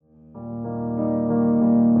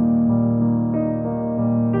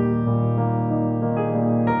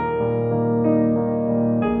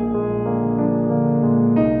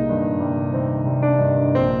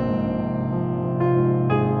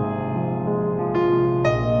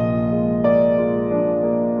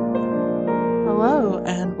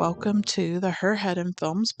welcome to the Her Head in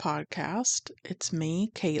Films podcast. It's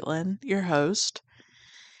me, Caitlin, your host.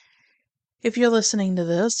 If you're listening to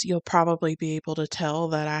this, you'll probably be able to tell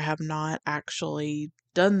that I have not actually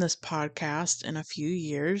done this podcast in a few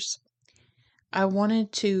years. I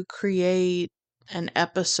wanted to create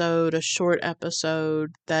a short episode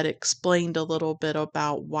that explained a little bit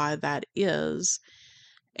about why that is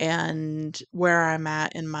and where I'm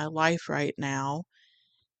at in my life right now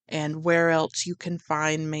and where else you can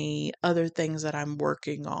find me, other things that I'm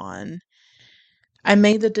working on. I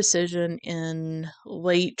made the decision in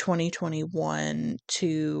late 2021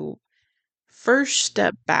 to first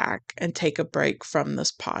step back and take a break from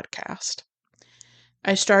this podcast.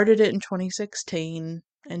 I started it in 2016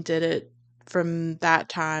 and did it from that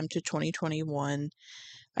time to 2021.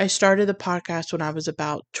 I started the podcast when I was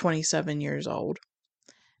about 27 years old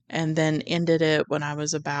and then ended it when I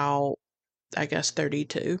was about,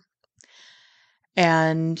 32.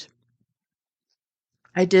 And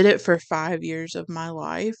I did it for 5 years of my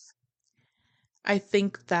life. I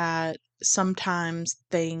think that sometimes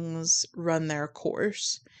things run their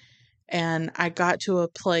course. And I got to a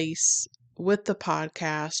place with the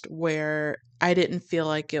podcast where I didn't feel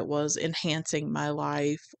like it was enhancing my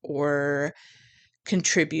life or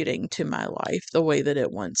contributing to my life the way that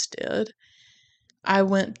it once did. I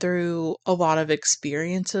went through a lot of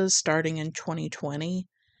experiences starting in 2020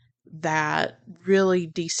 that really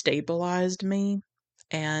destabilized me,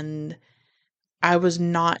 and I was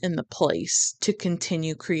not in the place to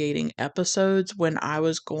continue creating episodes when I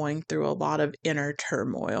was going through a lot of inner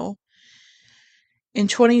turmoil. In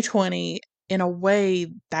 2020, in a way,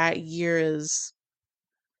 that year is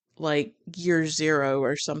like year zero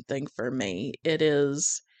or something for me. It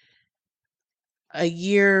is a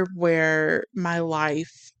year where my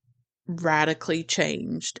life radically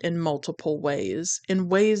changed in multiple ways, in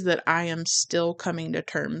ways that I am still coming to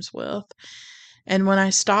terms with. And when I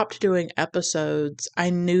stopped doing episodes, I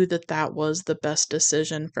knew that that was the best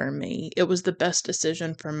decision for me. It was the best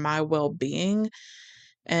decision for my well being.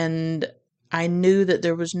 And I knew that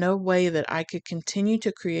there was no way that I could continue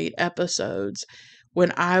to create episodes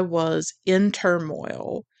when I was in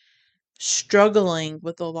turmoil, struggling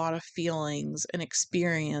with a lot of feelings and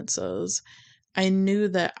experiences. I knew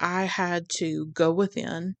that I had to go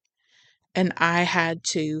within and I had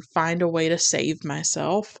to find a way to save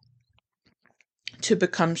myself, to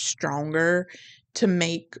become stronger, to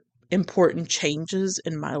make important changes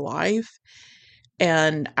in my life.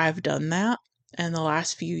 And I've done that. And the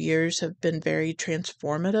last few years have been very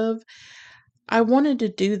transformative. I wanted to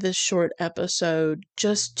do this short episode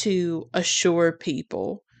just to assure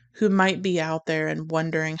people who might be out there and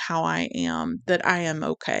wondering how I am that I am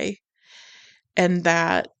okay. And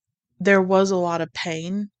that there was a lot of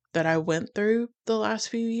pain that I went through the last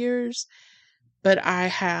few years, but I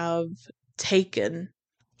have taken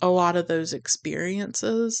a lot of those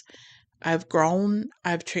experiences. I've grown,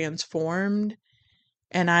 I've transformed,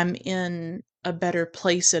 and I'm in a better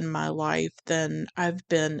place in my life than I've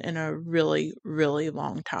been in a really, really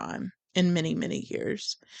long time, in many, many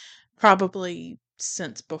years. Probably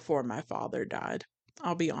since before my father died.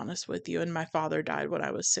 I'll be honest with you. And my father died when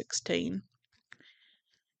I was 16.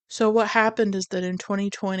 So, what happened is that in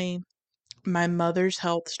 2020, my mother's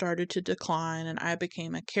health started to decline and I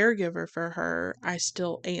became a caregiver for her. I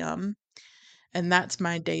still am. And that's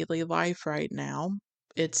my daily life right now.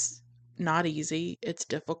 It's not easy, it's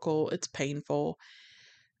difficult, it's painful.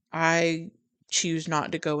 I choose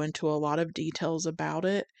not to go into a lot of details about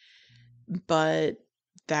it, but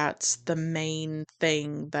that's the main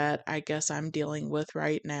thing that I guess I'm dealing with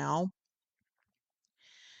right now.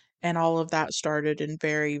 And all of that started in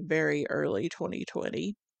very, very early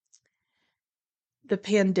 2020. The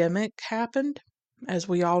pandemic happened, as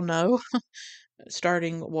we all know,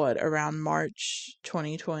 starting around March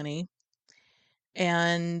 2020.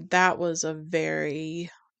 And that was a very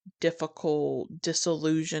difficult,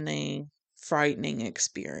 disillusioning, frightening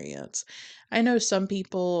experience. I know some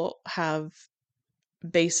people have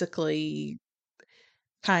basically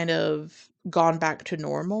kind of gone back to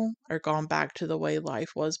normal or gone back to the way life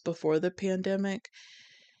was before the pandemic.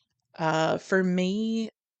 For me,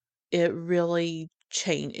 it really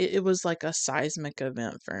changed. It was like a seismic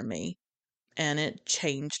event for me, and it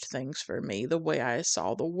changed things for me, the way I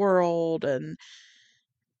saw the world, and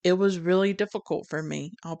it was really difficult for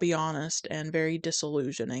me, I'll be honest, and very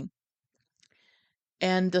disillusioning.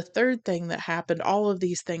 And the third thing that happened, all of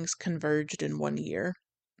these things converged in one year.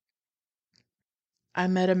 I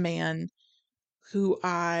met a man who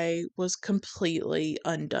I was completely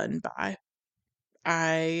undone by.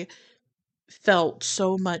 I felt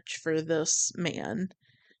so much for this man,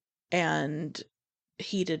 and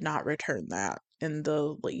he did not return that in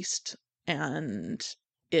the least. And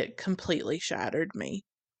it completely shattered me.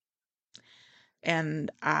 And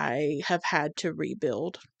I have had to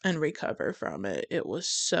rebuild and recover from it. It was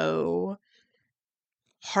so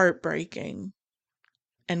heartbreaking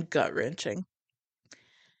and gut wrenching.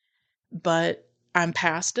 But I'm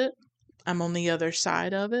past it. I'm on the other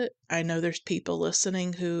side of it. I know there's people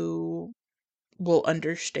listening who will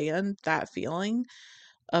understand that feeling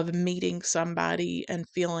of meeting somebody and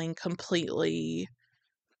feeling completely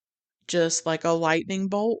just like a lightning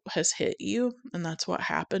bolt has hit you. And that's what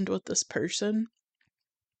happened with this person.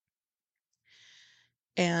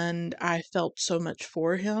 And I felt so much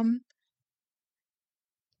for him.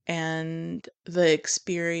 And the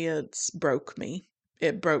experience broke me.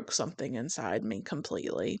 It broke something inside me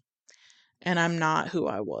completely. And I'm not who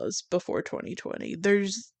I was before 2020.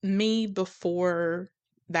 There's me before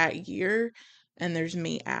that year, and there's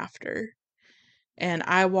me after. And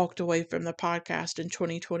I walked away from the podcast in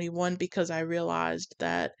 2021 because I realized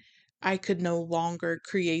that I could no longer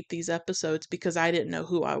create these episodes because I didn't know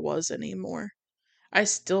who I was anymore. I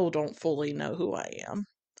still don't fully know who I am.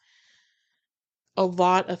 A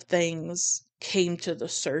lot of things came to the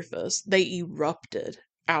surface. They erupted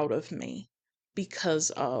out of me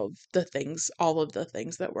because of all of the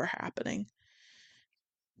things that were happening.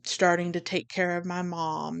 Starting to take care of my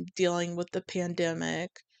mom, dealing with the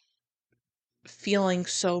pandemic, feeling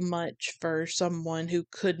so much for someone who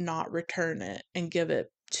could not return it and give it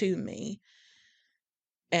to me.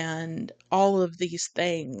 And all of these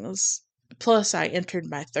things. Plus, I entered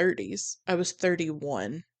my 30s. I was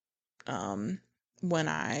 31 when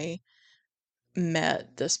I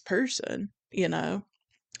met this person, you know.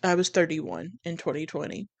 I was 31 in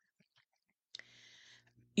 2020.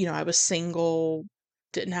 I was single,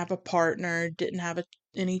 didn't have a partner, didn't have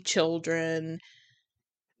any children.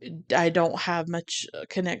 I don't have much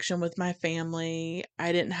connection with my family.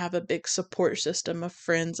 I didn't have a big support system of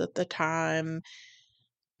friends at the time.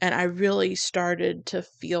 And I really started to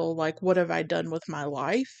feel like, what have I done with my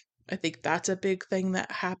life? I think that's a big thing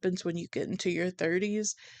that happens when you get into your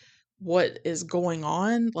 30s. What is going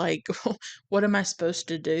on? Like, what am I supposed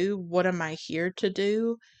to do? What am I here to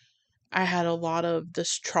do? I had a lot of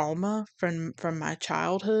this trauma from my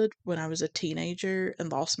childhood when I was a teenager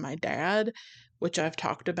and lost my dad, which I've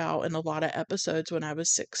talked about in a lot of episodes when I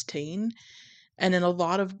was 16. And in a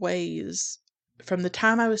lot of ways, from the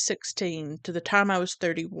time I was 16 to the time I was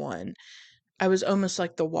 31, I was almost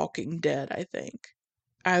like the Walking Dead, I think.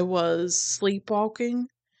 I was sleepwalking,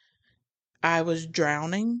 I was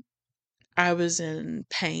drowning, I was in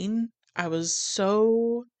pain. I was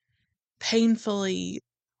so painfully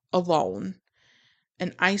alone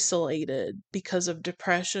and isolated because of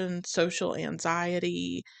depression, social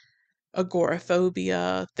anxiety,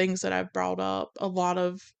 agoraphobia, things that I've brought up, a lot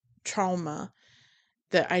of trauma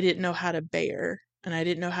that I didn't know how to bear and I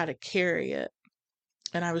didn't know how to carry it.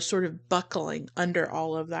 And I was sort of buckling under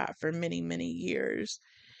all of that for many, many years.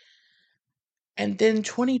 And then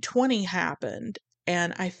 2020 happened,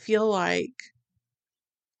 and I feel like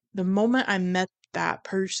the moment I met that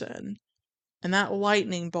person and that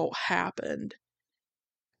lightning bolt happened,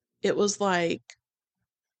 it was like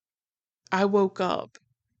I woke up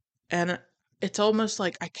and it's almost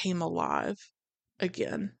like I came alive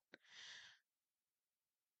again.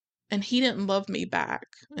 And he didn't love me back,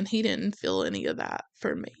 and he didn't feel any of that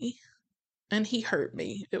for me. And he hurt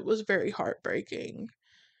me. It was very heartbreaking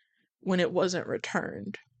when it wasn't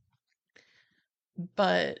returned.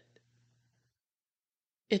 But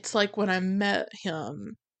it's like when I met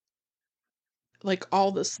him, like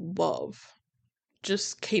all this love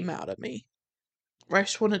just came out of me. I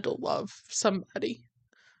just wanted to love somebody.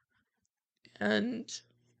 And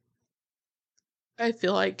I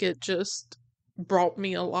feel like it just brought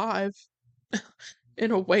me alive in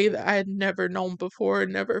a way that I had never known before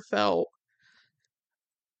and never felt.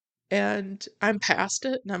 And I'm past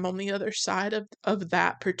it and I'm on the other side of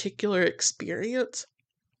that particular experience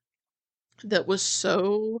that was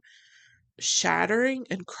so shattering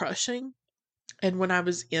and crushing. And when I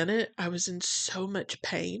was in it, I was in so much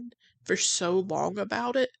pain for so long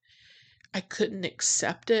about it. I couldn't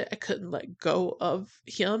accept it. I couldn't let go of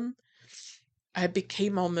him. I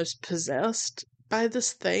became almost possessed by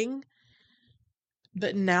this thing.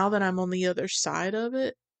 But now that I'm on the other side of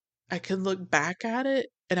it, I can look back at it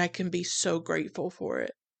and I can be so grateful for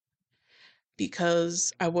it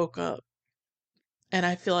because I woke up and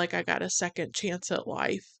I feel like I got a second chance at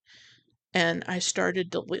life and I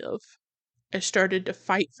started to live. I started to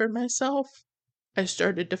fight for myself. I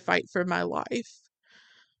started to fight for my life.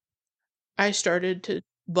 I started to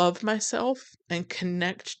love myself and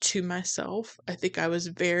connect to myself. I think I was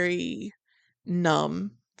very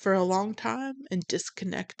numb for a long time and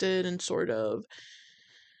disconnected and sort of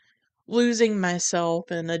losing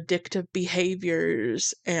myself in addictive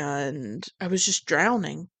behaviors, and I was just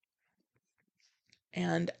drowning.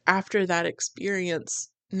 And after that experience,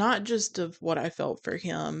 not just of what I felt for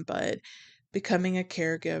him, but becoming a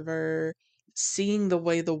caregiver, seeing the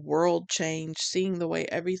way the world changed, seeing the way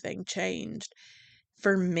everything changed,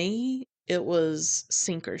 for me, it was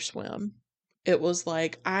sink or swim. It was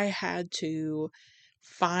like I had to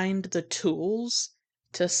find the tools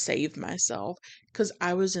to save myself because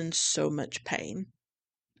I was in so much pain.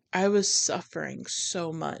 I was suffering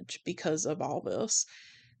so much because of all this,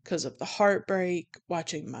 because of the heartbreak,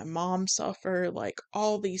 watching my mom suffer, like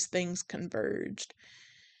all these things converged.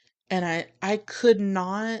 And I could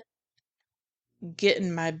not get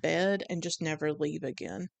in my bed and just never leave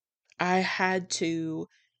again. I had to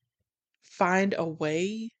find a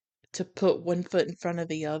way to put one foot in front of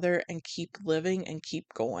the other and keep living and keep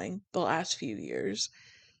going the last few years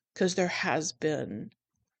because there has been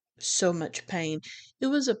so much pain. It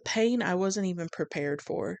was a pain I wasn't even prepared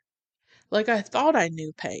for. Like, I thought I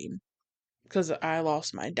knew pain because I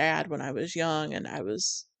lost my dad when I was young and I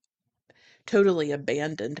was totally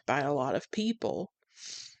abandoned by a lot of people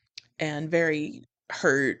and very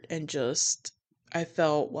hurt and just, I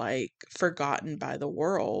felt like forgotten by the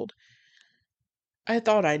world. I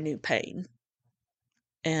thought I knew pain,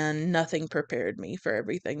 and nothing prepared me for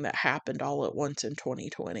everything that happened all at once in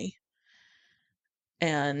 2020.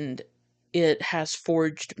 And it has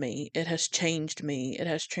forged me, it has changed me, it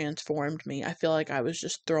has transformed me. I feel like I was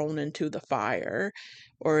just thrown into the fire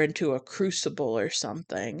or into a crucible or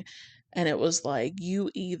something. And it was like,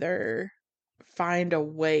 you either find a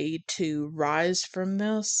way to rise from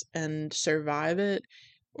this and survive it,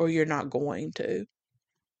 or you're not going to.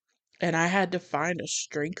 And I had to find a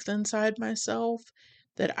strength inside myself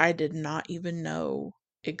that I did not even know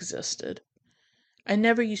existed. I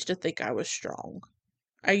never used to think I was strong.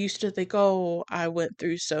 I used to think, oh, I went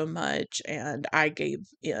through so much and I gave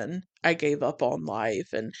in. I gave up on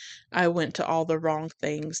life and I went to all the wrong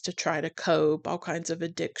things to try to cope, all kinds of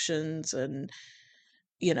addictions. And,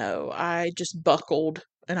 I just buckled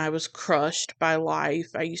and I was crushed by life.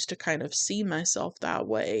 I used to kind of see myself that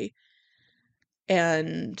way.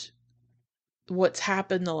 And what's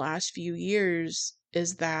happened the last few years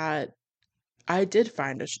is that I did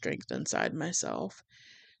find a strength inside myself.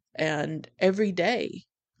 And every day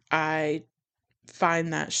I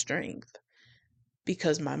find that strength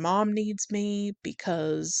because my mom needs me,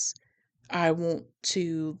 because I want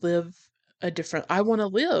to live I want to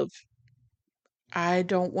live. I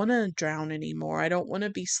don't want to drown anymore. I don't want to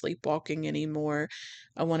be sleepwalking anymore.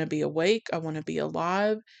 I want to be awake. I want to be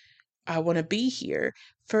alive. I want to be here.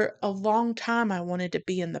 For a long time, I wanted to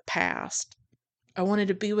be in the past. I wanted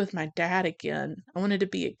to be with my dad again. I wanted to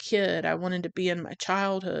be a kid. I wanted to be in my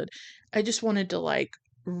childhood. I just wanted to like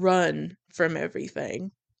run from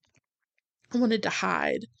everything. I wanted to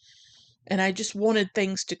hide. And I just wanted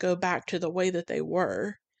things to go back to the way that they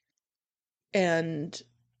were. And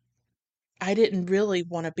I didn't really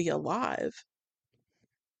want to be alive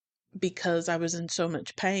because I was in so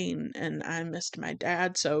much pain and I missed my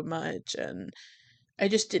dad so much. And I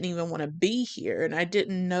just didn't even want to be here. And I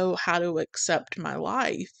didn't know how to accept my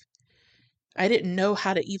life. I didn't know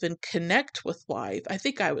how to even connect with life. I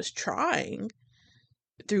think I was trying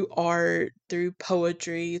through art, through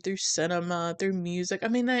poetry, through cinema, through music. I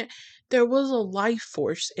mean, there was a life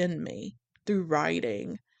force in me through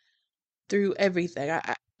writing, through everything.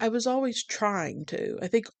 I was always trying to. I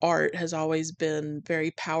think art has always been very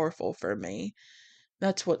powerful for me.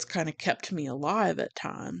 That's what's kind of kept me alive at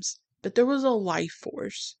times. But there was a life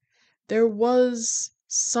force. There was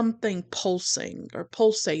something pulsing or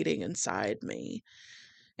pulsating inside me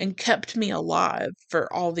and kept me alive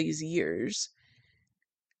for all these years.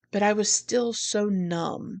 But I was still so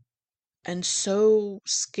numb and so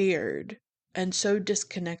scared and so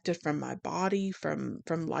disconnected from my body, from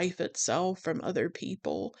life itself, from other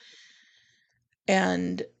people.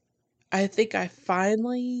 And I think I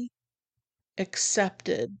finally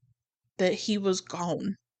accepted that he was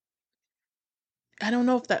gone. I don't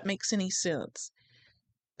know if that makes any sense,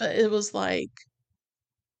 but it was like,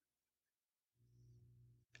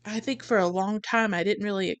 I think for a long time I didn't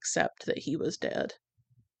really accept that he was dead,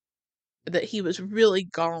 that he was really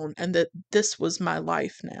gone, and that this was my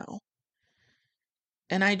life now.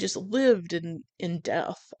 And I just lived in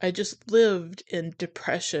death. I just lived in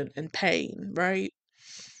depression and pain, right?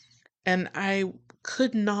 And I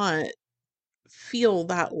could not feel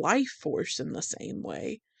that life force in the same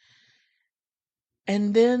way.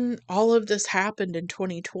 And then all of this happened in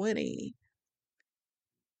 2020.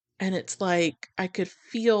 And it's like I could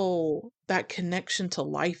feel that connection to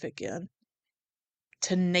life again,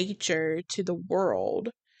 to nature, to the world.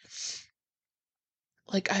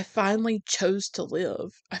 Like I finally chose to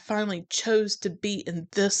live. I finally chose to be in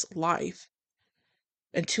this life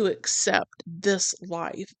and to accept this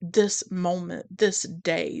life, this moment, this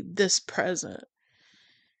day, this present.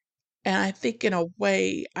 And I think in a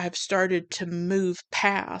way, I've started to move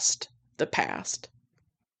past the past.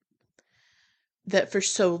 That for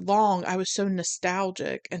so long, I was so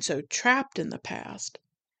nostalgic and so trapped in the past.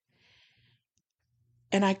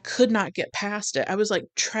 And I could not get past it. I was like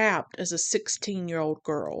trapped as a 16-year-old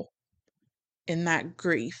girl in that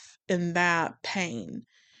grief, in that pain.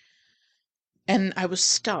 And I was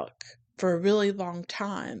stuck for a really long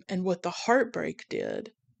time. And what the heartbreak did,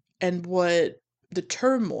 and what the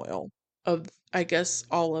turmoil of, I guess,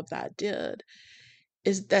 all of that did,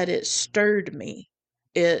 is that it stirred me.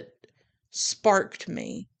 It sparked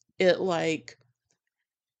me. It like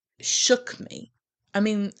shook me. I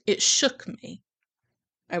mean, it shook me.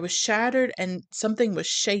 I was shattered and something was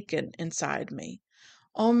shaken inside me,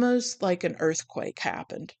 almost like an earthquake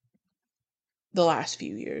happened the last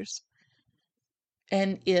few years.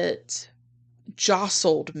 And it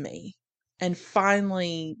jostled me and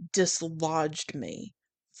finally dislodged me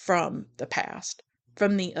from the past,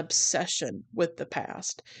 from the obsession with the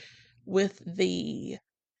past, with the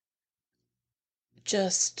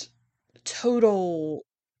just total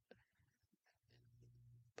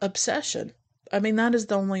obsession. I mean, that is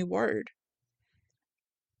the only word.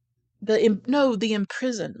 No, the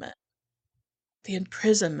imprisonment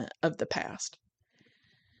of the past.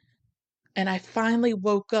 And I finally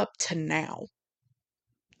woke up to now,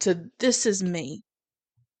 to this is me.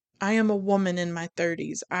 I am a woman in my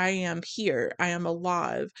 30s. I am here. I am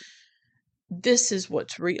alive. This is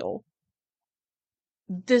what's real.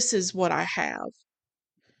 This is what I have.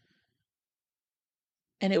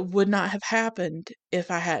 And it would not have happened if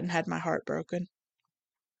I hadn't had my heart broken.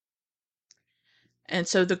 And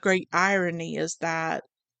so the great irony is that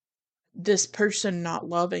this person not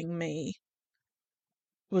loving me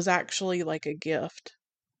was actually like a gift,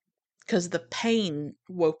 because the pain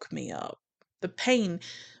woke me up. The pain,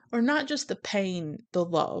 or not just the pain, the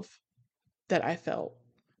love that I felt,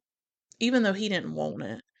 even though he didn't want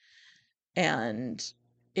it. And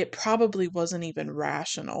it probably wasn't even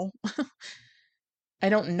rational. I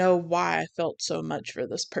don't know why I felt so much for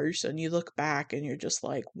this person. You look back and you're just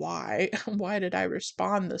like, why? Why did I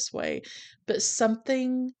respond this way? But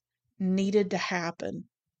something needed to happen.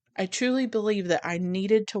 I truly believe that I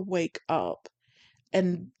needed to wake up,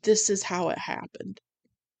 and this is how it happened.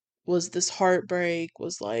 Was this heartbreak,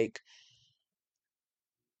 was like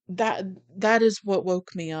that that is what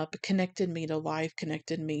woke me up, connected me to life,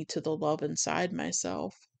 connected me to the love inside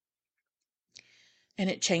myself, and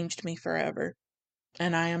it changed me forever.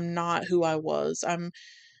 And I am not who I was. I'm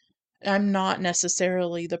not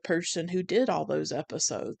necessarily the person who did all those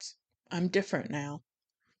episodes. I'm different now.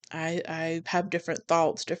 I have different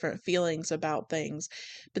thoughts, different feelings about things.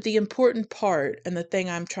 But the important part, and the thing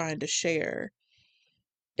I'm trying to share,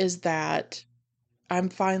 is that I'm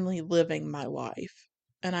finally living my life.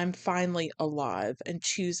 And I'm finally alive and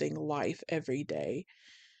choosing life every day,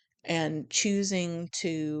 and choosing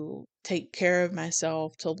to take care of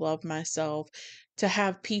myself, to love myself, to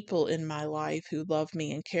have people in my life who love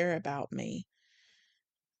me and care about me.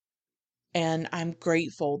 And I'm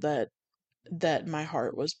grateful that my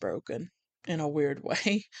heart was broken in a weird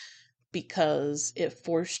way, because it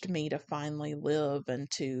forced me to finally live and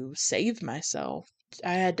to save myself.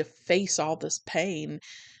 I had to face all this pain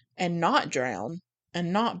and not drown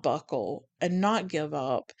and not buckle and not give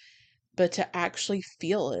up, but to actually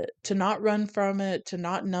feel it, to not run from it, to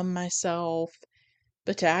not numb myself,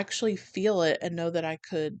 but to actually feel it and know that I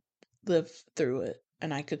could live through it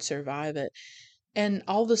and I could survive it. And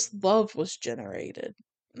all this love was generated,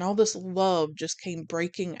 and all this love just came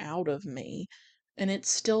breaking out of me, and it's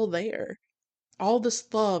still there. All this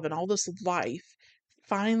love and all this life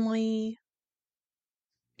finally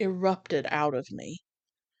erupted out of me,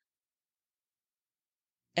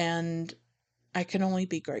 and I can only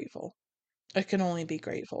be grateful. I can only be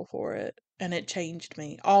grateful for it. And it changed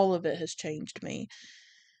me. All of it has changed me.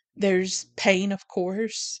 There's pain, of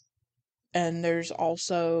course, and there's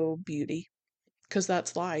also beauty, because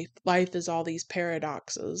that's life. Life is all these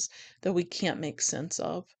paradoxes that we can't make sense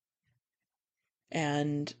of.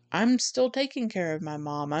 And I'm still taking care of my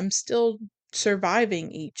mom. I'm still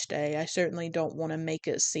surviving each day. I certainly don't want to make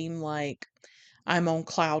it seem like I'm on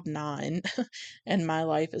cloud nine and my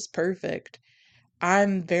life is perfect.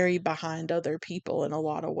 I'm very behind other people in a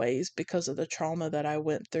lot of ways because of the trauma that I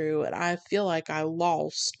went through, and I feel like I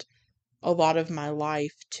lost a lot of my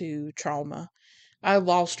life to trauma. I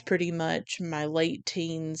lost pretty much my late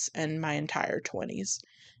teens and my entire 20s.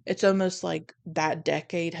 It's almost like that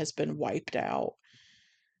decade has been wiped out.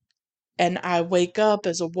 And I wake up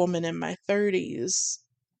as a woman in my 30s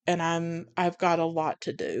and I've got a lot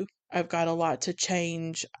to do. I've got a lot to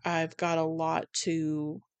change. I've got a lot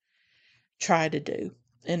to try to do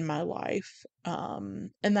in my life.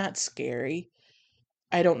 And that's scary.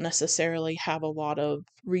 I don't necessarily have a lot of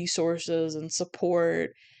resources and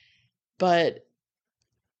support, but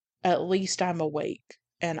at least I'm awake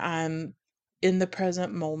and I'm in the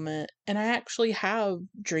present moment and I actually have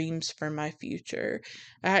dreams for my future.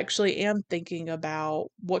 I actually am thinking about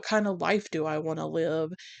what kind of life do I want to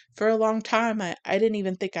live. For a long time, I didn't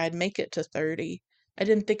even think I'd make it to 30. I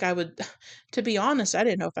didn't think I would, to be honest, I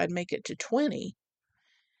didn't know if I'd make it to 20.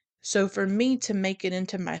 So for me to make it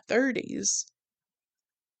into my 30s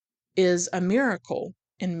is a miracle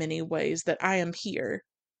in many ways that I am here.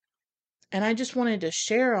 And I just wanted to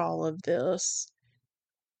share all of this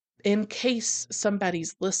in case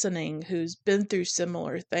somebody's listening who's been through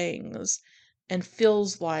similar things and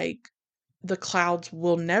feels like the clouds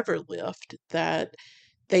will never lift, that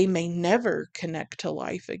they may never connect to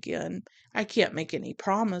life again. I can't make any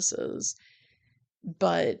promises,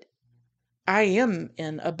 but I am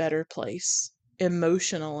in a better place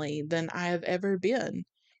emotionally than I have ever been.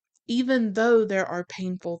 Even though there are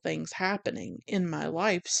painful things happening in my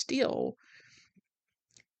life still,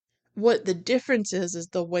 what the difference is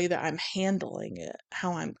the way that I'm handling it,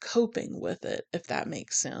 how I'm coping with it, if that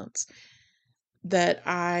makes sense. That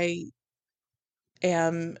I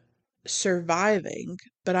am surviving,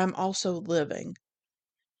 but I'm also living.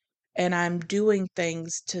 And I'm doing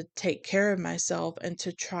things to take care of myself and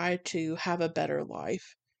to try to have a better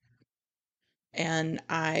life. And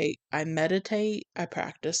I meditate, I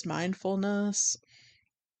practice mindfulness,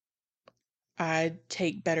 I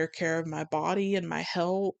take better care of my body and my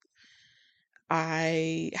health.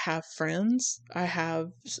 I have friends. I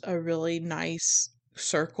have a really nice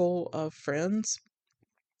circle of friends.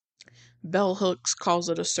 Bell Hooks calls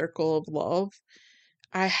it a circle of love.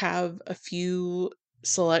 I have a few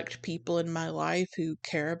select people in my life who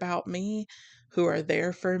care about me, who are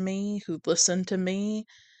there for me, who listen to me,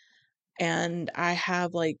 and I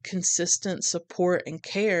have like consistent support and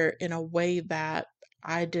care in a way that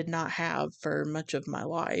I did not have for much of my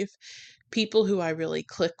life. People who I really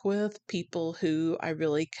click with, people who I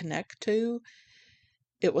really connect to.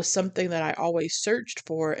 It was something that I always searched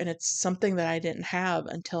for, and it's something that I didn't have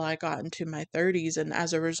until I got into my 30s and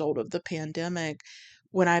as a result of the pandemic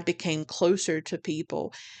when I became closer to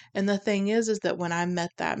people. And the thing is that when I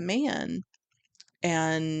met that man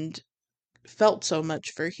and felt so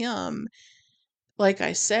much for him, like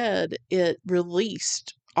I said, it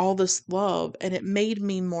released all this love and it made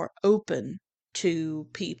me more open to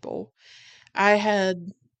people. I had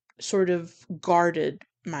sort of guarded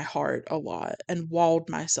my heart a lot and walled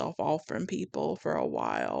myself off from people for a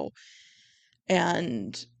while.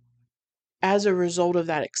 And as a result of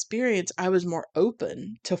that experience, I was more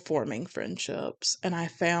open to forming friendships and I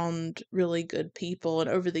found really good people. And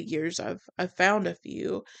over the years, I've found a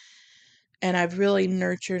few and I've really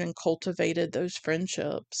nurtured and cultivated those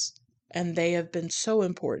friendships. And they have been so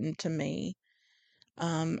important to me.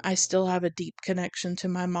 I still have a deep connection to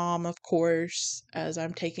my mom, of course, as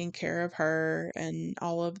I'm taking care of her and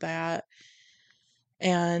all of that.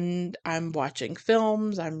 And I'm watching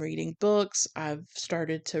films, I'm reading books. I've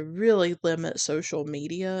started to really limit social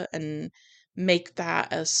media and make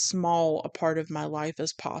that as small a part of my life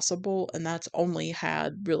as possible. And that's only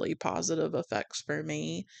had really positive effects for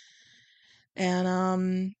me.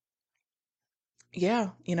 And yeah,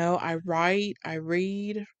 I write, I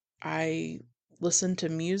read, I listen to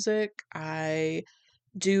music, I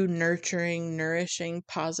do nurturing, nourishing,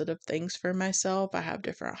 positive things for myself. I have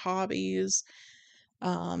different hobbies,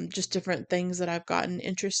 just different things that I've gotten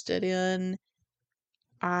interested in.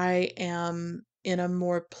 I am in a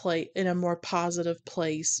more positive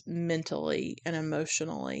place mentally and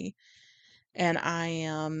emotionally, and I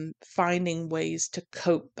am finding ways to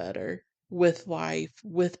cope better with life,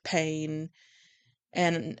 with pain,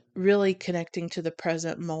 and really connecting to the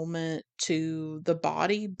present moment, to the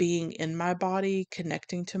body, being in my body,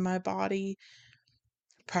 connecting to my body,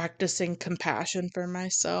 practicing compassion for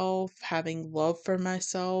myself, having love for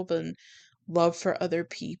myself and love for other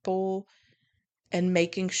people, and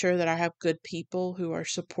making sure that I have good people who are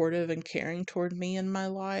supportive and caring toward me in my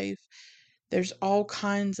life. There's all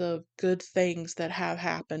kinds of good things that have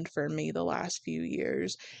happened for me the last few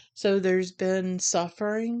years. So there's been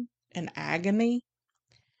suffering and agony,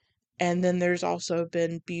 and then there's also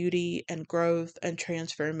been beauty and growth and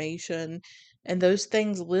transformation. And those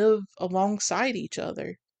things live alongside each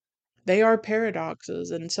other. They are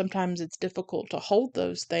paradoxes, and sometimes it's difficult to hold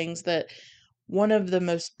those things, that one of the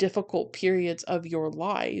most difficult periods of your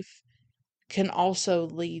life can also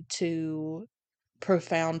lead to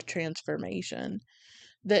profound transformation.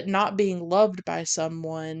 That not being loved by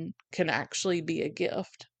someone can actually be a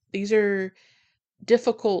gift. These are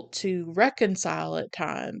difficult to reconcile at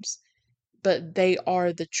times, but they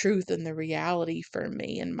are the truth and the reality for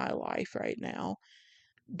me in my life right now.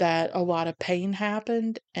 That a lot of pain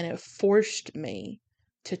happened and it forced me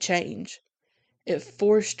to change. It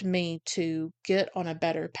forced me to get on a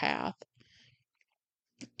better path.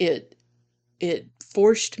 It it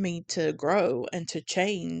forced me to grow and to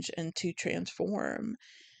change and to transform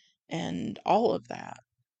and all of that.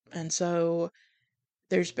 And so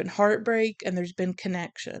there's been heartbreak and there's been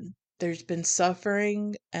connection. There's been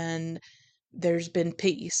suffering and there's been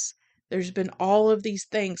peace. There's been all of these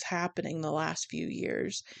things happening the last few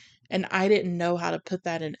years. And I didn't know how to put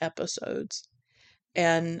that in episodes.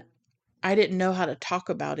 And I didn't know how to talk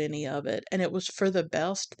about any of it. And it was for the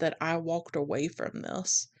best that I walked away from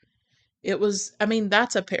this. It was, I mean,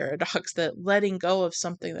 that's a paradox, that letting go of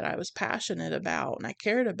something that I was passionate about and I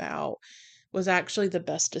cared about was actually the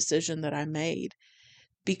best decision that I made,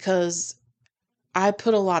 because I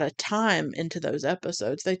put a lot of time into those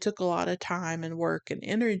episodes. They took a lot of time and work and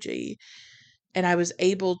energy, and I was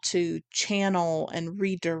able to channel and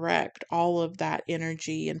redirect all of that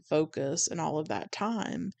energy and focus and all of that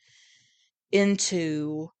time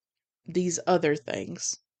into these other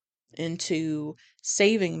things, into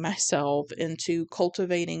saving myself, into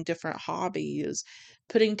cultivating different hobbies,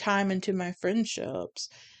 putting time into my friendships,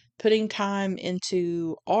 putting time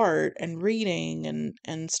into art and reading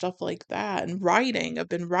and stuff like that, and writing. I've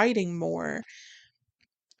been writing more.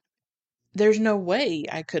 There's no way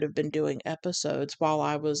I could have been doing episodes while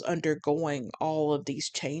I was undergoing all of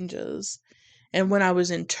these changes. And when I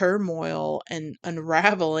was in turmoil and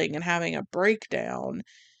unraveling and having a breakdown,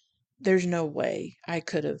 there's no way I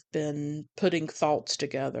could have been putting thoughts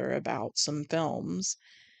together about some films.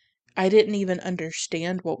 I didn't even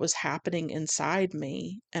understand what was happening inside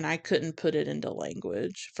me, and I couldn't put it into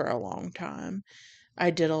language for a long time. I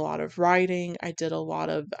did a lot of writing. I did a lot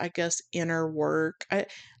of, I guess, inner work. I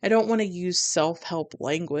don't want to use self-help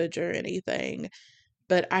language or anything,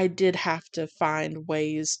 but I did have to find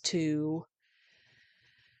ways to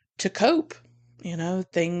cope,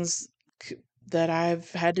 things that I've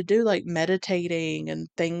had to do, like meditating and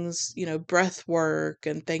things, breath work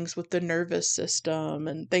and things with the nervous system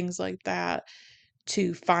and things like that,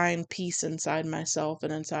 to find peace inside myself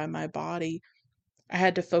and inside my body. I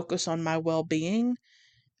had to focus on my well being.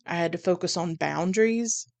 I had to focus on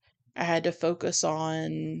boundaries. I had to focus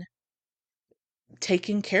on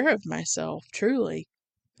taking care of myself truly,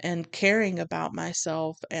 and caring about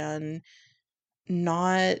myself, and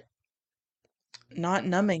not not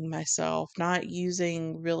numbing myself, not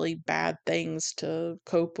using really bad things to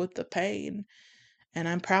cope with the pain. And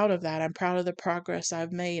I'm proud of that. I'm proud of the progress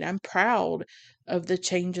I've made. I'm proud of the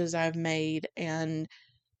changes I've made, and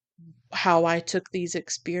how I took these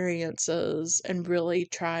experiences and really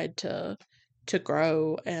tried to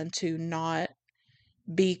grow and to not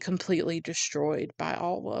be completely destroyed by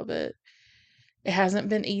all of it. It hasn't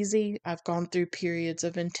been easy. I've gone through periods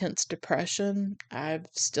of intense depression. I've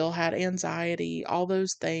still had anxiety, all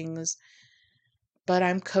those things, but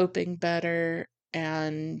I'm coping better,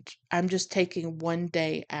 and I'm just taking one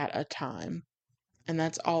day at a time. And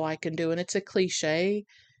that's all I can do. And it's a cliche,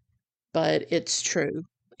 but it's true.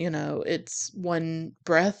 It's one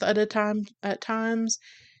breath at a time at times,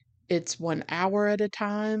 it's 1 hour at a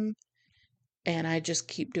time. And I just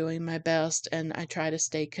keep doing my best, and I try to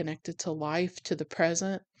stay connected to life, to the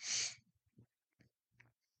present.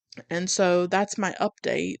 And so that's my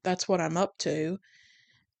update. That's what I'm up to.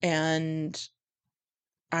 And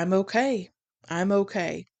I'm okay. I'm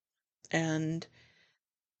okay. And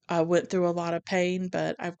I went through a lot of pain,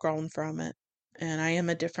 but I've grown from it. And I am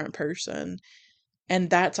a different person.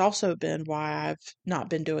 And that's also been why I've not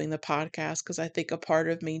been doing the podcast, because I think a part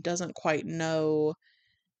of me doesn't quite know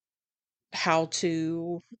how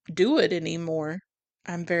to do it anymore.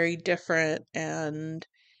 I'm very different, and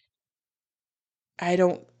I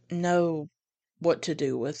don't know what to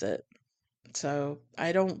do with it. So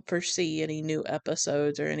I don't foresee any new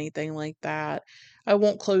episodes or anything like that. I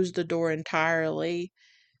won't close the door entirely,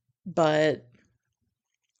 but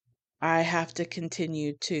I have to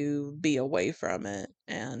continue to be away from it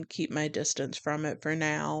and keep my distance from it for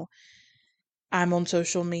now. I'm on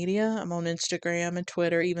social media. I'm on Instagram and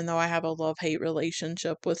Twitter, even though I have a love-hate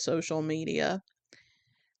relationship with social media.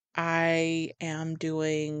 I am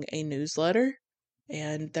doing a newsletter,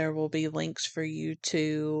 and there will be links for you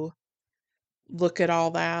to look at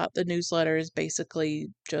all that. The newsletter is basically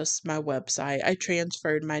just my website. I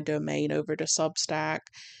transferred my domain over to Substack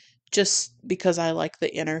just because I like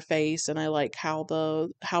the interface and I like how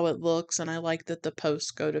it looks, and I like that the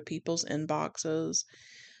posts go to people's inboxes.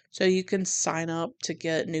 So you can sign up to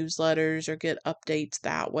get newsletters or get updates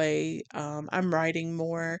that way. I'm writing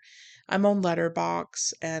more. I'm on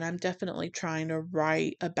Letterbox, and I'm definitely trying to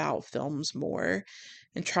write about films more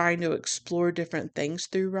and trying to explore different things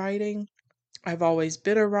through writing. I've always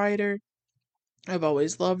been a writer. I've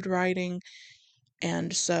always loved writing,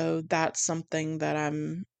 and so that's something that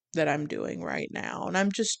I'm doing right now. And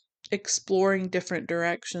I'm just exploring different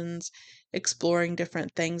directions, exploring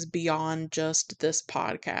different things beyond just this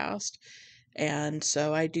podcast. And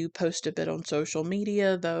so I do post a bit on social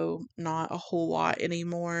media, though not a whole lot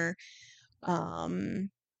anymore. Um,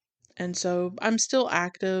 and so I'm still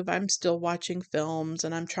active, I'm still watching films,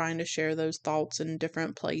 and I'm trying to share those thoughts in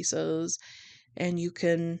different places. And you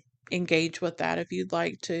can engage with that if you'd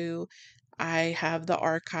like to. I have the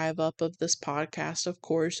archive up of this podcast, of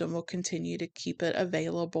course, and will continue to keep it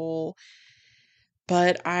available.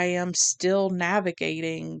 But I am still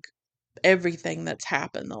navigating everything that's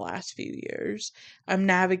happened the last few years. I'm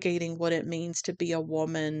navigating what it means to be a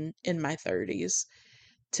woman in my 30s,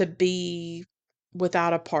 to be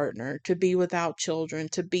without a partner, to be without children,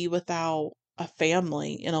 to be without a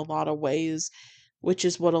family in a lot of ways, which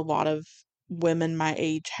is what a lot of women my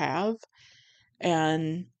age have.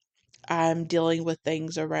 And I'm dealing with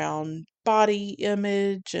things around body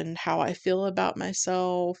image and how I feel about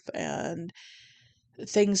myself, and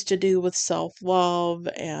things to do with self-love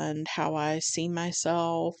and how I see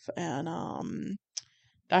myself. And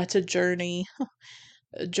that's a journey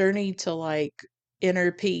to like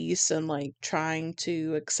inner peace and like trying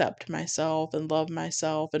to accept myself and love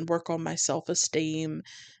myself and work on my self-esteem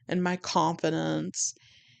and my confidence.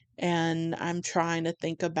 And I'm trying to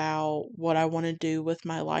think about what I want to do with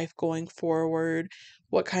my life going forward,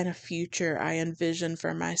 what kind of future I envision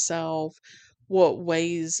for myself, what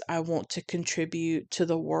ways I want to contribute to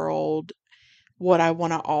the world, what I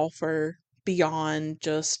want to offer beyond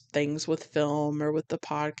just things with film or with the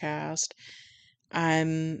podcast.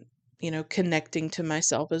 I'm, connecting to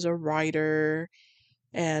myself as a writer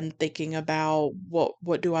and thinking about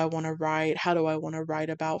what do I want to write? How do I want to write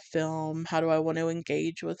about film? How do I want to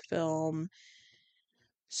engage with film?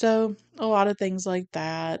 So, a lot of things like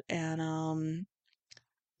that. And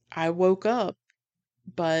I woke up,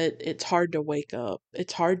 but it's hard to wake up.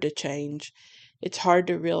 It's hard to change. It's hard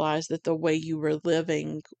to realize that the way you were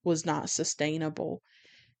living was not sustainable.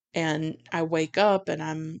 And I wake up and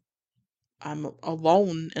I'm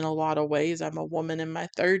alone in a lot of ways. I'm a woman in my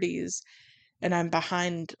 30s, and I'm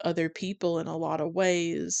behind other people in a lot of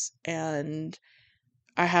ways, and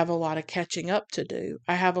I have a lot of catching up to do.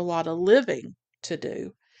 I have a lot of living to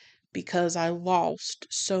do because I lost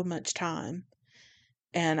so much time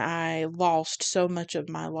and I lost so much of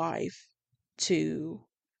my life to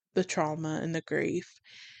the trauma and the grief.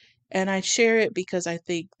 And I share it because I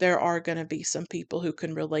think there are going to be some people who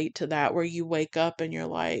can relate to that, where you wake up and you're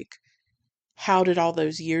like, how did all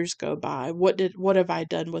those years go by? What have I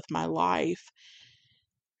done with my life?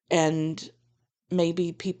 And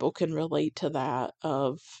maybe people can relate to that,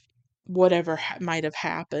 of whatever might have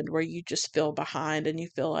happened, where you just feel behind and you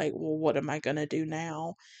feel like, well, what am I going to do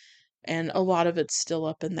now? And a lot of it's still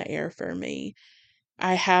up in the air for me.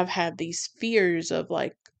 I have had these fears of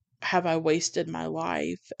like, have I wasted my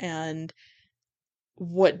life? And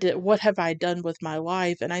what have I done with my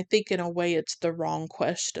life? And I think in a way it's the wrong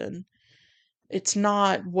question. It's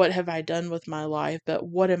not what have I done with my life, but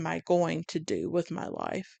what am I going to do with my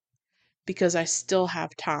life? Because I still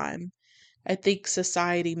have time. I think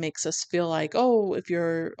society makes us feel like, oh, if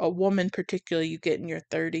you're a woman, particularly you get in your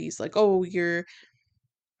 30s, like, oh, you're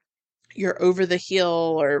over the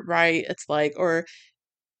hill, or right, it's like, or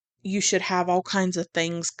you should have all kinds of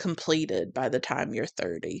things completed by the time you're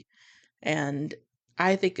 30. And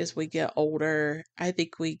I think as we get older, I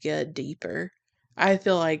think we get deeper. I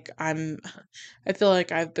feel like I'm I feel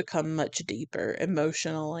like I've become much deeper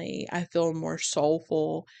emotionally. I feel more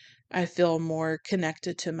soulful. I feel more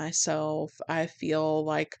connected to myself. I feel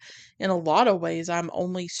like in a lot of ways I'm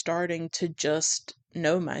only starting to just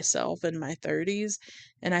know myself in my 30s,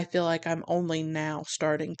 and I feel like I'm only now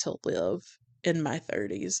starting to live. in my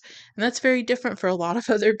 30s. And that's very different for a lot of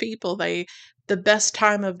other people. The best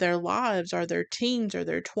time of their lives are their teens or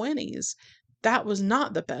their 20s. That was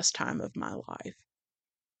not the best time of my life.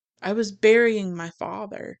 I was burying my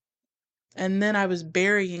father, and then I was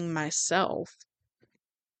burying myself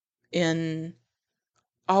in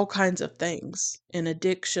all kinds of things, in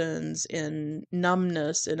addictions, in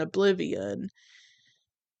numbness, in oblivion.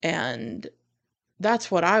 And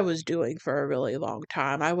that's what I was doing for a really long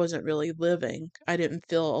time. I wasn't really living. I didn't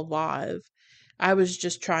feel alive. I was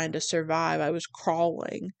just trying to survive. I was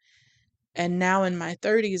crawling. And now in my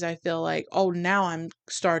 30s, I feel like, oh, now I'm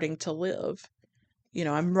starting to live.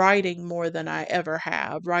 I'm writing more than I ever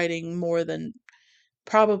have, writing more than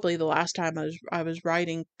probably the last time I was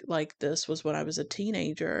writing like this was when I was a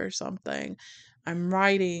teenager or something. I'm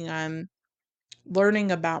writing, I'm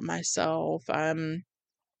learning about myself. I'm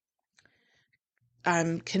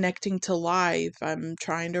connecting to life. I'm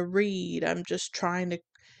trying to read. I'm just trying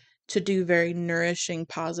to do very nourishing,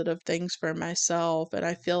 positive things for myself. And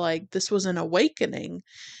I feel like this was an awakening,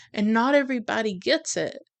 and not everybody gets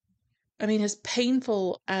it. I mean, as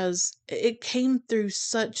painful as it came through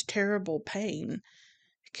such terrible pain,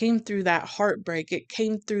 it came through that heartbreak, it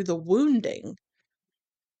came through the wounding,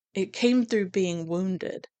 it came through being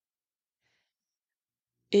wounded.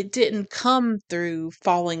 It didn't come through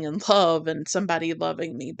falling in love and somebody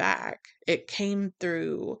loving me back. It came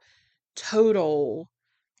through total,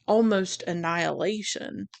 almost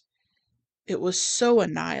annihilation. It was so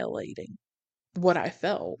annihilating what I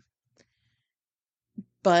felt.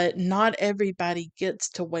 But not everybody gets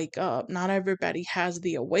to wake up. Not everybody has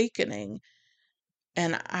the awakening.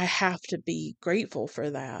 And I have to be grateful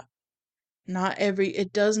for that.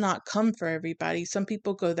 It does not come for everybody. Some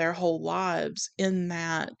people go their whole lives in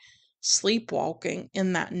that sleepwalking,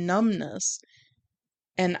 in that numbness.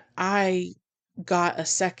 And I got a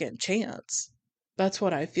second chance. That's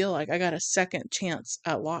what I feel like. I got a second chance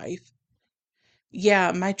at life.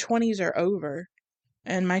 Yeah, my 20s are over,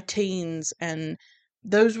 and my teens, and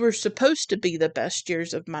those were supposed to be the best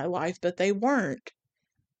years of my life, but they weren't.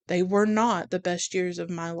 They were not the best years of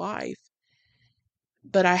my life.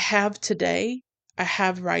 But I have today, I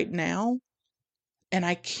have right now, and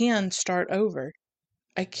I can start over.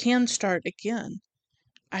 I can start again.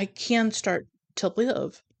 I can start to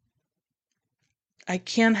live. I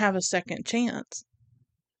can have a second chance.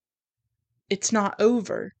 It's not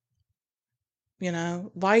over.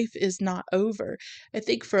 Life is not over. I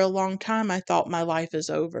think for a long time I thought my life is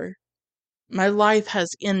over. My life has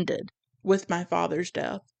ended with my father's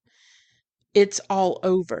death. It's all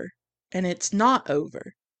over, and it's not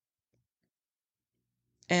over.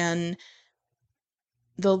 And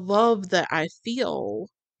the love that I feel,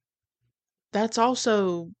 that's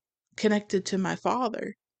also connected to my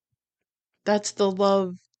father. That's the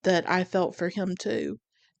love that I felt for him too.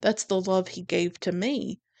 That's the love he gave to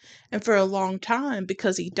me. And for a long time,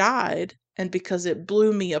 because he died and because it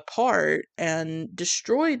blew me apart and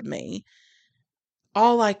destroyed me,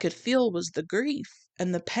 all I could feel was the grief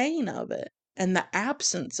and the pain of it and the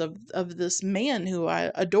absence of this man who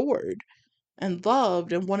I adored and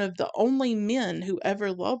loved, and one of the only men who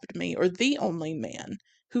ever loved me, or the only man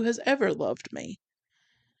who has ever loved me.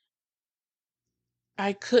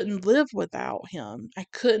 I couldn't live without him. I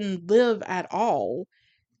couldn't live at all.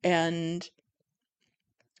 And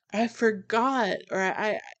I forgot, or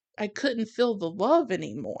I couldn't feel the love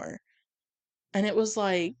anymore. And it was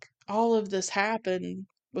like all of this happened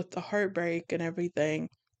with the heartbreak and everything.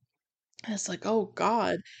 And it's like, oh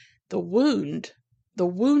God, the wounding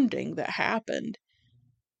that happened.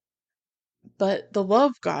 But the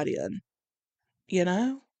love got in, you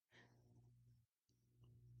know?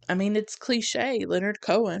 I mean, it's cliche, Leonard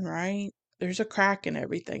Cohen, right? There's a crack in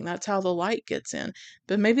everything. That's how the light gets in.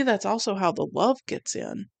 But maybe that's also how the love gets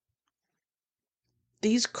in.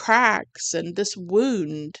 These cracks and this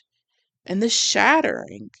wound and this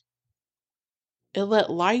shattering, it let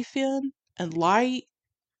life in and light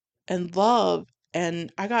and love,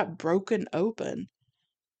 and I got broken open.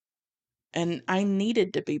 And I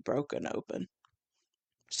needed to be broken open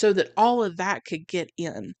so that all of that could get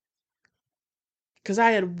in. Because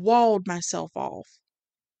I had walled myself off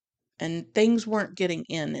and things weren't getting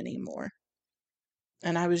in anymore.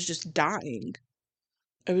 And I was just dying.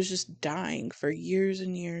 I was just dying for years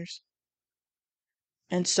and years.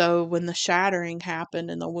 And so when the shattering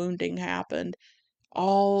happened and the wounding happened,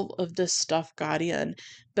 all of this stuff got in.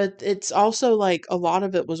 But it's also like a lot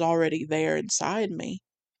of it was already there inside me.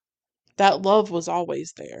 That love was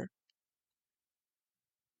always there.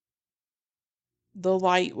 The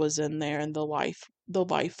light was in there, and the life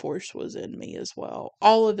force was in me as well.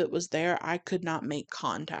 All of it was there. I could not make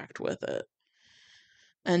contact with it.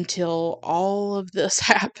 until all of this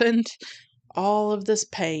happened, all of this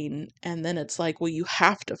pain, and then it's like, well, you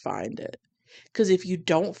have to find it. Because if you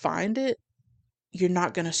don't find it, you're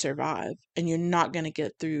not going to survive and you're not going to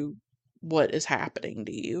get through what is happening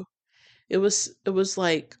to you. It was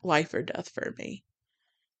like life or death for me.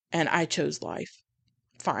 And I chose life,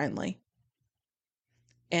 finally.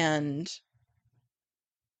 And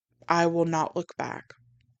I will not look back.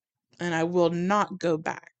 And I will not go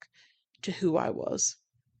back to who I was.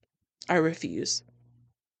 I refuse.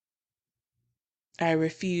 I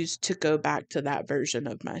refuse to go back to that version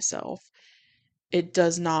of myself. It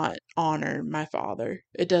does not honor my father.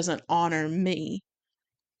 It doesn't honor me.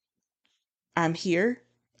 I'm here.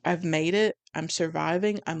 I've made it. I'm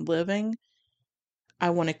surviving. I'm living. I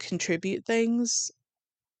want to contribute things.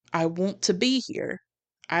 I want to be here.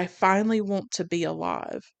 I finally want to be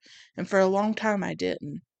alive. And for a long time, I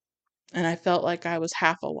didn't. And I felt like I was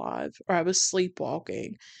half alive, or I was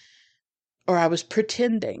sleepwalking, or I was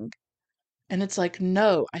pretending. And it's like,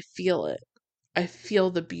 no, I feel it. I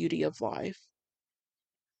feel the beauty of life.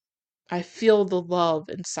 I feel the love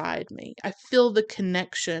inside me. I feel the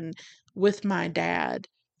connection with my dad.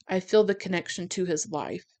 I feel the connection to his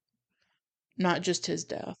life, not just his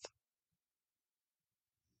death.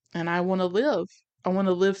 And I want to live. I want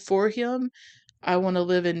to live for him. I want to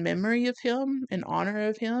live in memory of him, in honor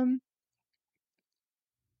of him.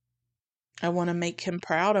 I want to make him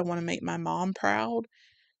proud. I want to make my mom proud.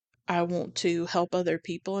 I want to help other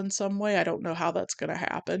people in some way. I don't know how that's going to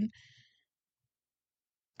happen.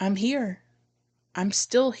 I'm here. I'm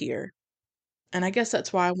still here. And I guess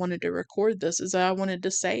that's why I wanted to record this, is that I wanted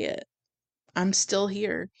to say it. I'm still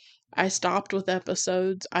here. I stopped with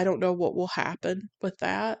episodes. I don't know what will happen with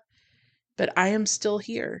that, but I am still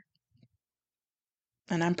here.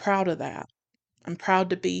 And I'm proud of that. I'm proud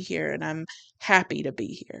to be here and I'm happy to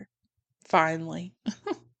be here. Finally.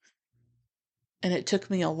 And it took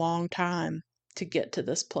me a long time to get to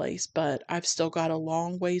this place, but I've still got a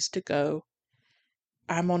long ways to go.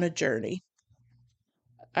 I'm on a journey.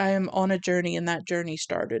 I am on a journey, and that journey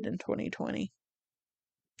started in 2020.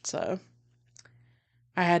 So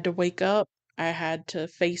I had to wake up. I had to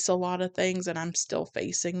face a lot of things, and I'm still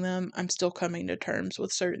facing them. I'm still coming to terms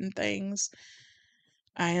with certain things.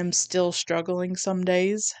 I am still struggling some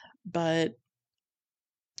days, but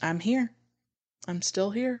I'm here. I'm still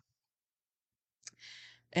here.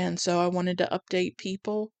 And so I wanted to update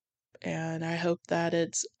people, and I hope that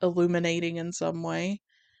it's illuminating in some way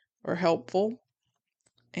or helpful.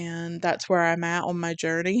 And that's where I'm at on my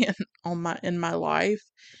journey and on my in my life.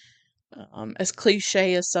 As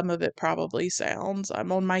cliche as some of it probably sounds,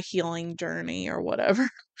 I'm on my healing journey or whatever,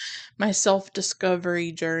 my self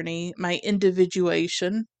discovery journey, my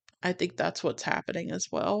individuation. I think that's what's happening as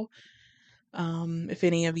well. If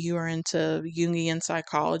any of you are into Jungian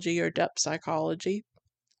psychology or depth psychology,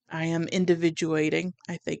 I am individuating,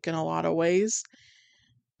 I think, in a lot of ways.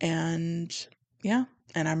 And yeah,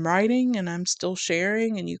 and I'm writing and I'm still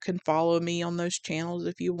sharing, and you can follow me on those channels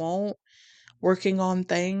if you want. Working on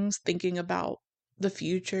things, thinking about the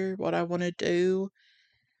future, what I want to do.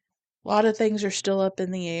 A lot of things are still up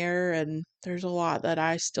in the air, and there's a lot that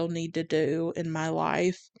I still need to do in my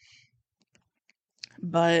life.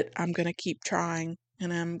 But I'm going to keep trying,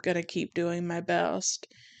 and I'm going to keep doing my best.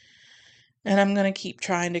 And I'm going to keep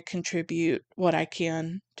trying to contribute what I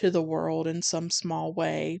can to the world in some small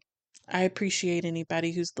way. I appreciate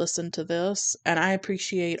anybody who's listened to this, and I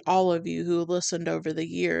appreciate all of you who listened over the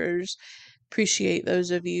years. Appreciate those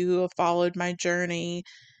of you who have followed my journey.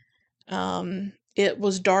 It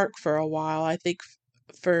was dark for a while. I think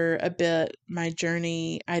for a bit, my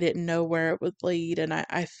journey, I didn't know where it would lead, and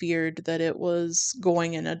I feared that it was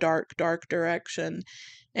going in a dark, dark direction.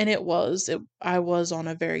 And it was. I was on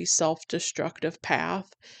a very self destructive path.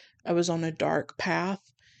 I was on a dark path.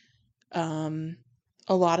 Um,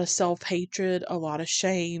 a lot of self hatred, a lot of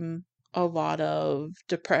shame, a lot of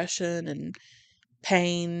depression and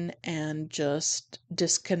pain, and just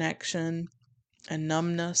disconnection and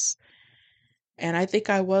numbness. And I think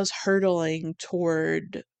I was hurtling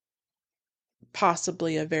toward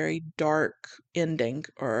possibly a very dark ending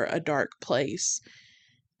or a dark place.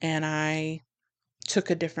 And I took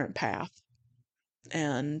a different path.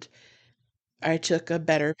 And I took a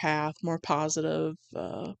better path, more positive,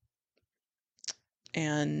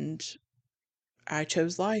 and I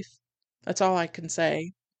chose life. That's all I can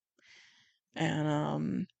say.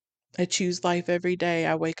 And I choose life every day.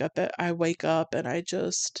 I wake up and I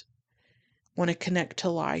just want to connect to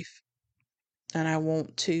life, and I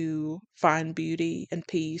want to find beauty and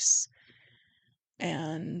peace,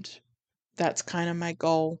 and that's kind of my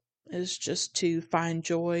goal. is just to find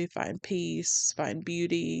joy, find peace, find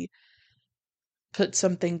beauty, put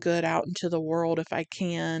something good out into the world if I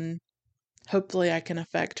can. Hopefully, I can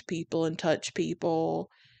affect people and touch people.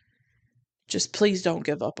 Just please don't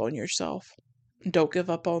give up on yourself. Don't give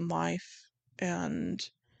up on life. And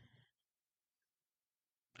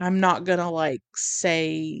I'm not gonna like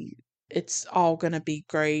say it's all gonna be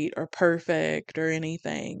great or perfect or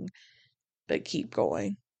anything, but keep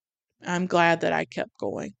going. I'm glad that I kept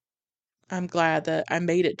going. I'm glad that I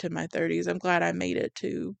made it to my 30s. I'm glad I made it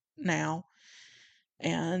to now.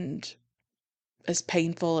 And as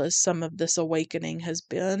painful as some of this awakening has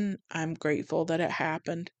been, I'm grateful that it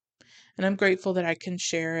happened. And I'm grateful that I can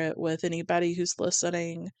share it with anybody who's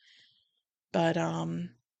listening. But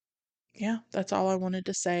yeah, that's all I wanted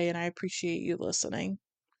to say, and I appreciate you listening.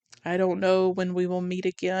 I don't know when we will meet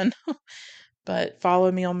again, but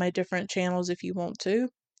follow me on my different channels if you want to.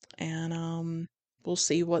 And we'll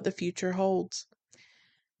see what the future holds.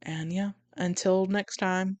 And yeah, until next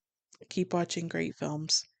time, keep watching great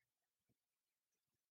films.